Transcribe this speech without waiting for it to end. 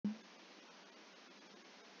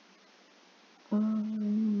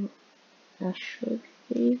I should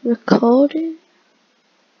be recording.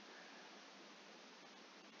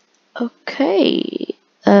 Okay.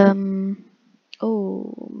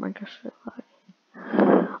 Oh my gosh, so laggy.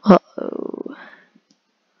 Uh-oh.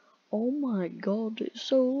 Oh my god, it's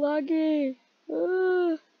so laggy.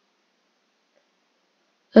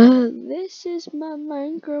 This is my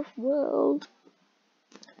Minecraft world.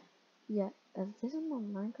 Yeah, this is my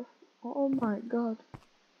Minecraft. Oh my god.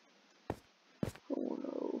 Oh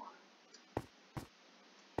no.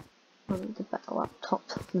 I need a better laptop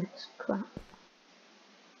for this crap.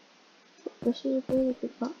 This is a really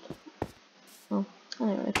good laptop. Oh,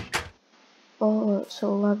 anyway. Oh, it's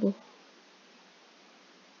so laggy.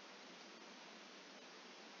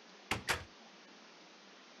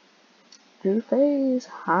 Two-Face,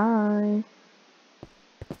 hi.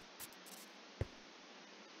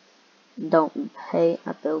 Don't hate.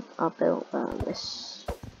 I built this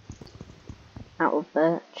out of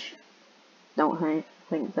birch. Don't hate. I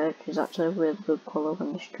think birch is actually a really good colour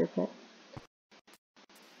when you strip it.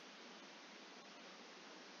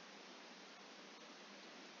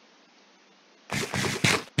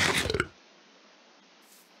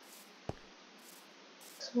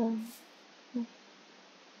 So, do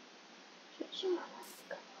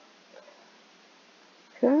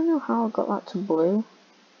you know how I got that to blue?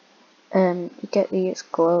 You get these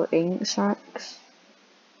glow ink sacks,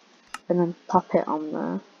 and then pop it on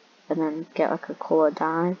there, and then get like a colour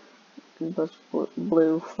dye, and there's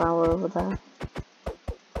blue flower over there.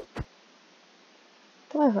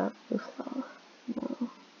 Do I have a blue flower?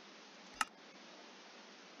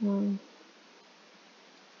 No.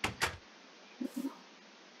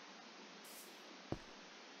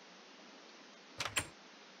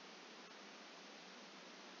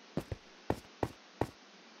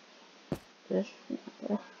 Just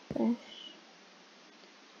this.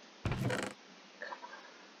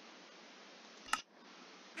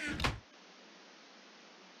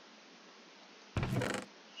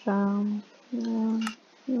 So,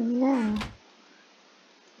 yeah.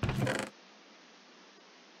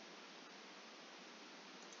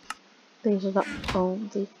 These are the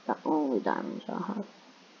only diamonds I have.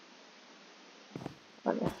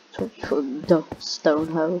 I guess switch for stone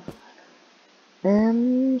hoe.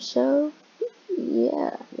 So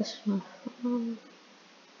yeah, this is my farm.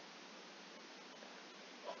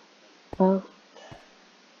 Oh.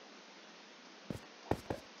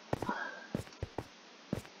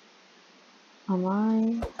 Am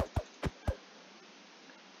I?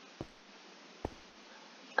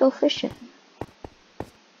 Go fishing.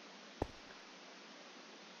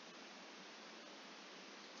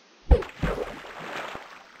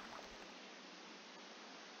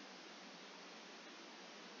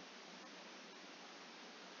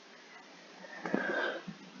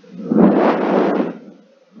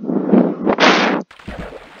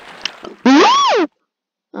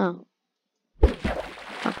 Oh.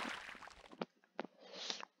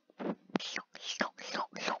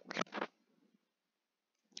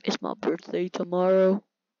 It's my birthday tomorrow.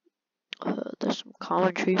 There's some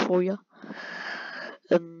commentary for you.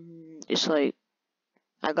 It's like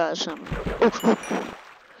I got some.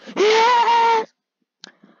 Yeah!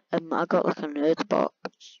 I got like a nerd box.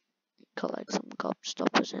 Got like some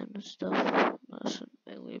gobstoppers in and stuff. That's a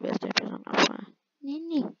early birthday present. I'm fine.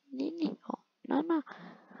 Nini. Oh, no.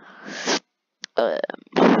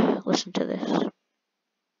 Listen to this.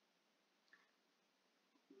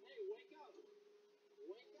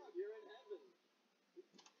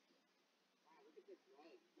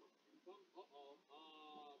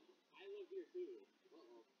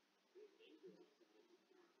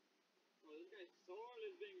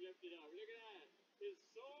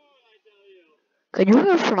 Can you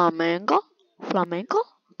hear Flamenco?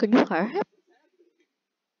 Can you hear him?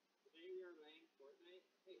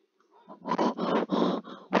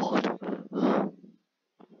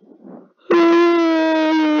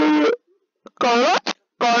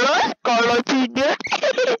 Carlos Jr.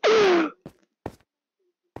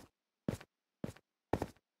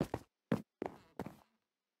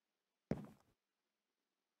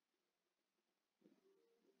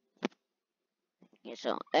 Yeah,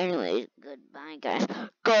 so, anyways, goodbye, guys.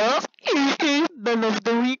 Carlos, Ben of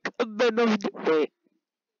the week, Ben of the week.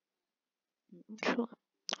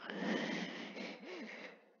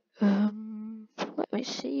 Let me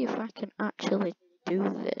see if I can actually do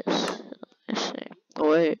this. Let's see.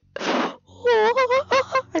 Oh, wait.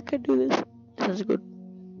 I can do this. This is good.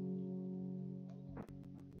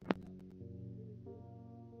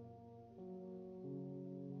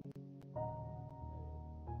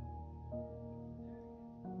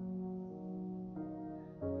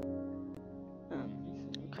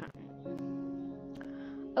 Okay.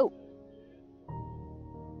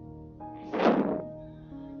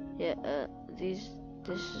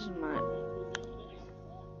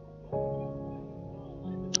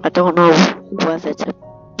 don't know whether to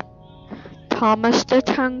Thomas the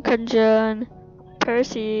Tank Engine,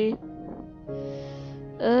 Percy.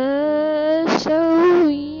 So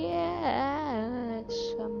yes.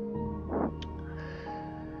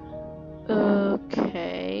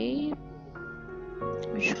 Okay.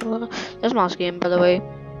 Sure. That's my skin, by the way.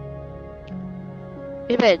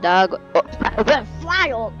 It's a bit dog. Oh, a bit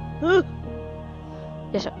fly on.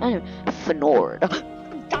 Yes, sir. Anyway, Fenord.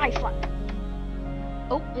 Die, fuck.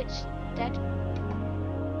 Oh, it's dead.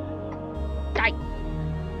 Die.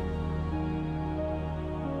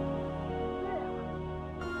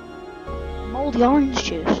 Moldy orange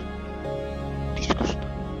juice. Disgusting.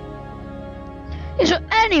 Yeah, so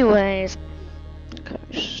anyways,